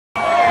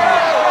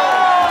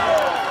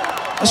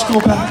Let's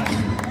go back.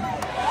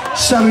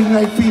 Saturday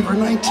Night Fever,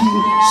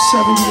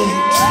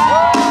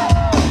 1978.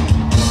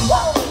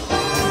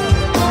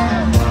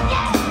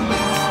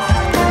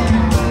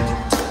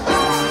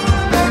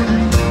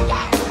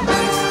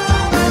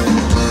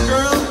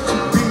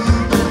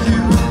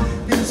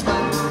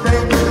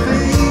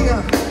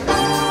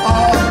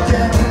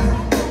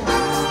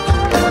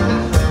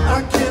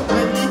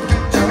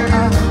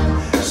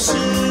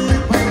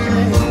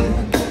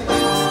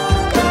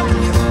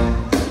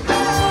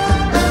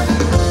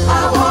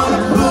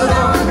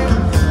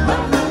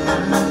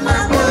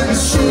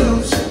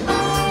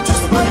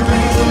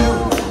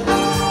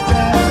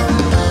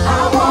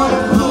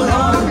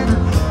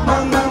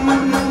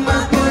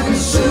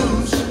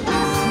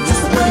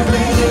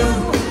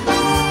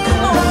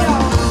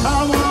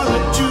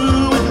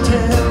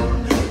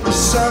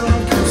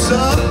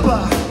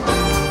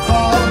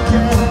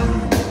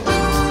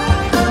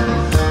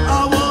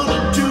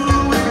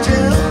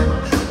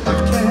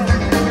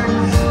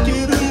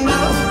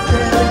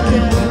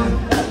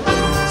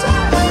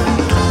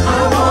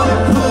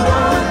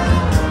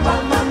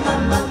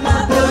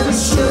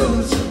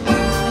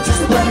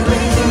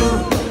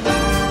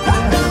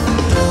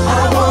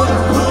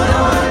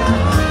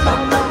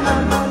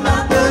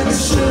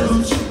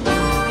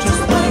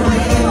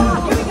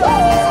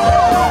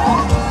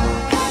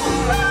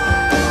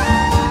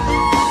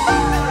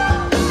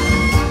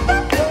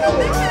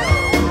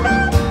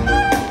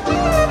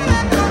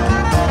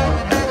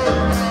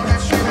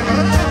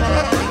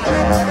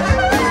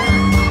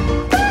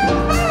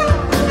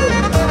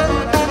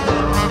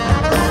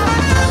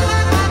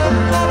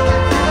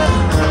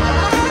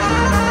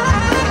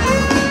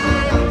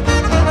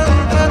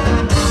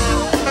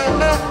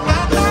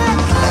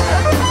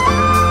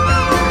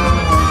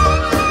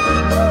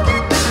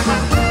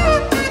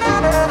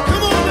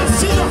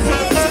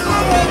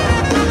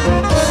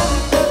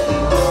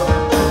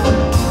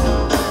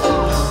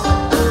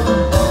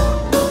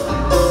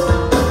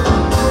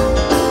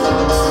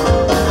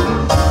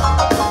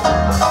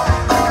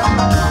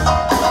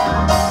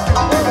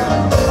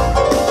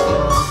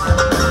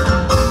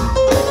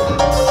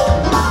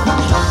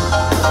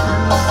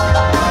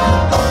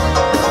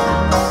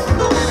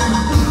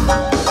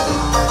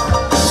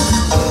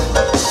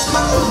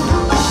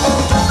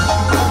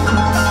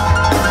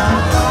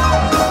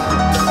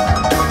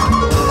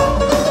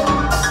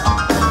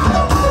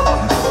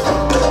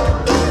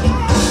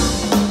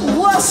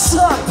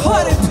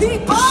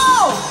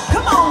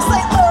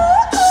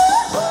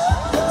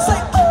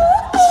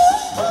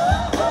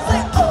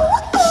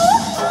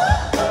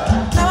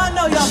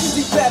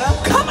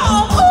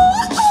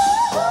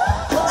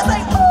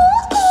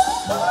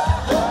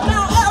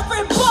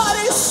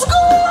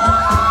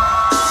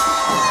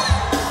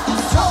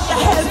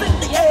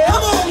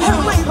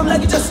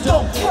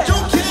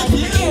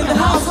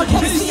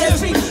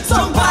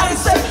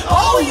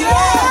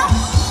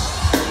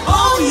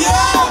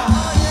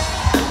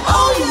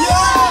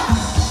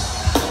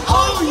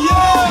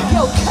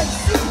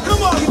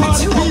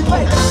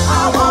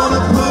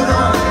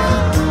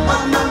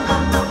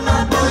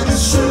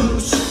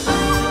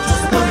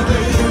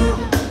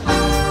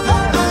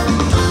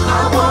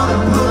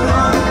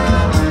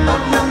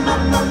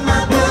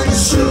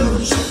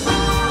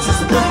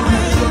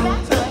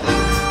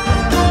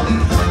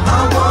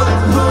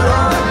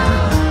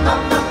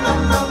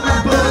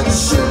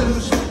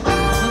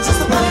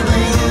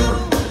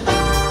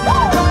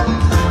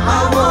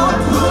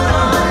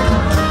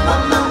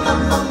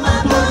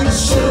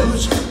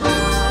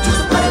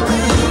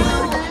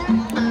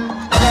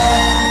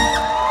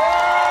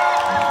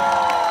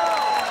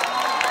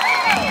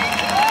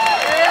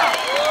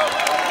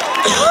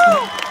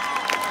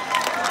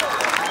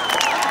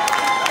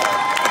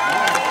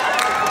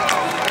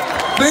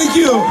 Thank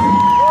you.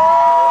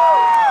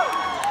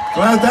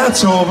 Glad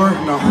that's over.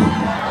 No.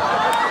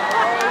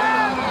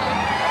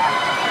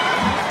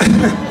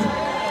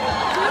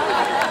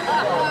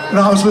 And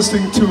I was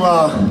listening to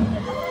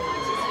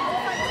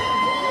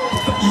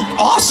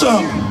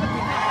awesome.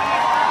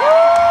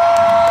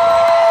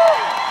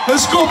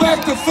 Let's go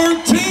back to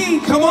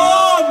 13. Come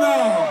on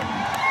now.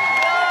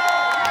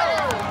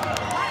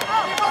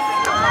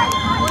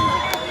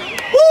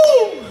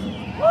 Woo!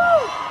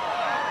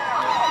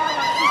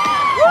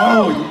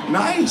 Oh,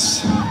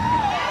 nice.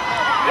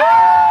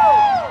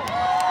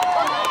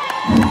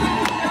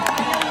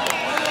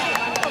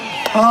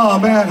 Oh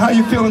man, how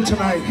you feeling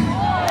tonight?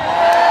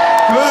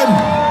 Good?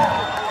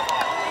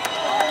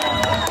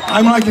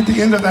 I'm like at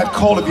the end of that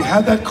cold. Have you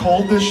had that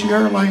cold this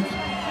year? Like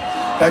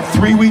that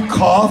 3-week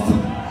cough?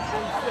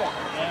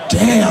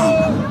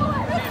 Damn.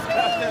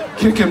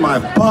 Kicking my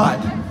butt.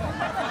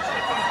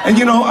 And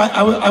you know,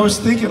 I was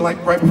thinking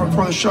like right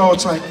before the show,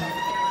 it's like,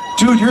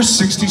 dude, you're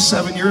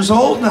 67 years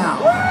old now.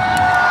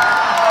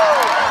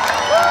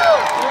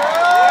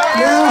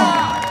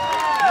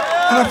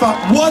 Yeah. And I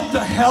thought, what the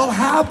hell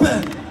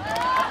happened?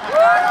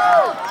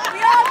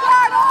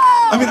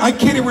 I mean, I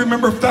can't even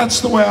remember if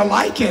that's the way I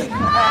like it.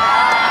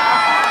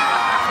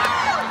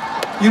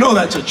 You know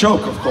that's a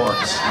joke, of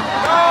course.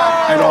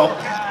 I know.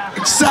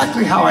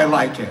 Exactly how I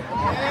like it.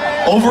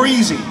 Over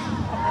easy.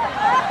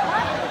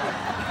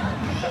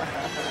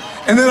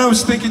 And then I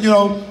was thinking, you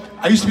know,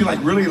 I used to be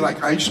like really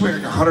like, I used to weigh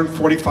like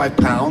 145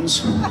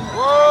 pounds.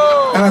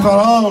 And I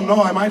thought, oh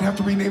no, I might have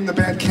to rename the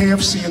band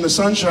KFC and the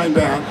Sunshine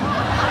Band.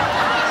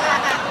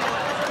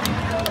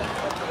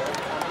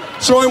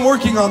 So I'm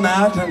working on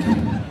that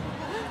and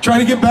trying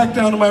to get back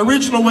down to my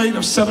original weight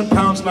of 7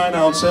 pounds, 9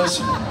 ounces.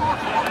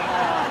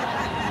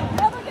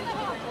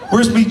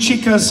 Where's mi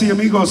chicas y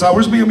amigos?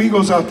 Where's mi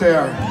amigos out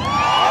there?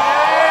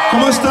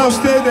 ¿Cómo está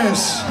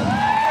ustedes?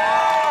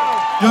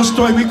 Yo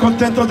estoy muy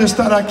contento de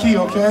estar aquí,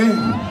 okay?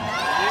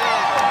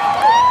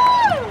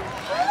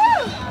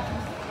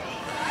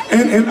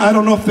 And I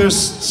don't know if there's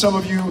some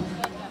of you,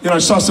 you know, I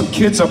saw some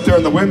kids up there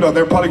in the window,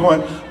 they're probably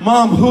going,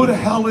 Mom, who the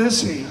hell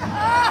is he?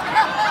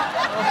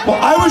 Well,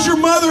 I was your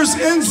mother's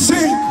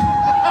NSYNC.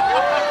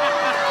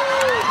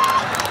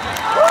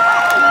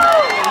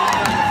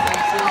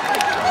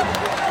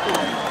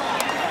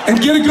 And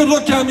get a good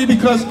look at me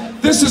because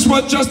this is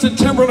what Justin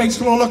Timberlake's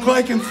gonna look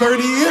like in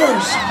 30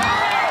 years.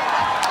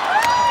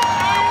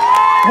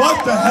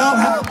 What the hell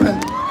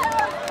happened?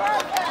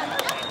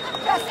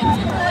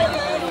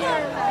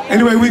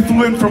 Anyway, we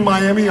flew in from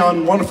Miami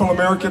on wonderful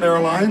American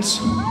Airlines.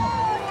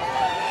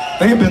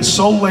 They have been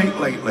so late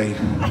lately.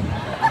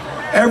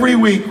 Every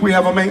week we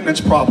have a maintenance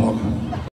problem.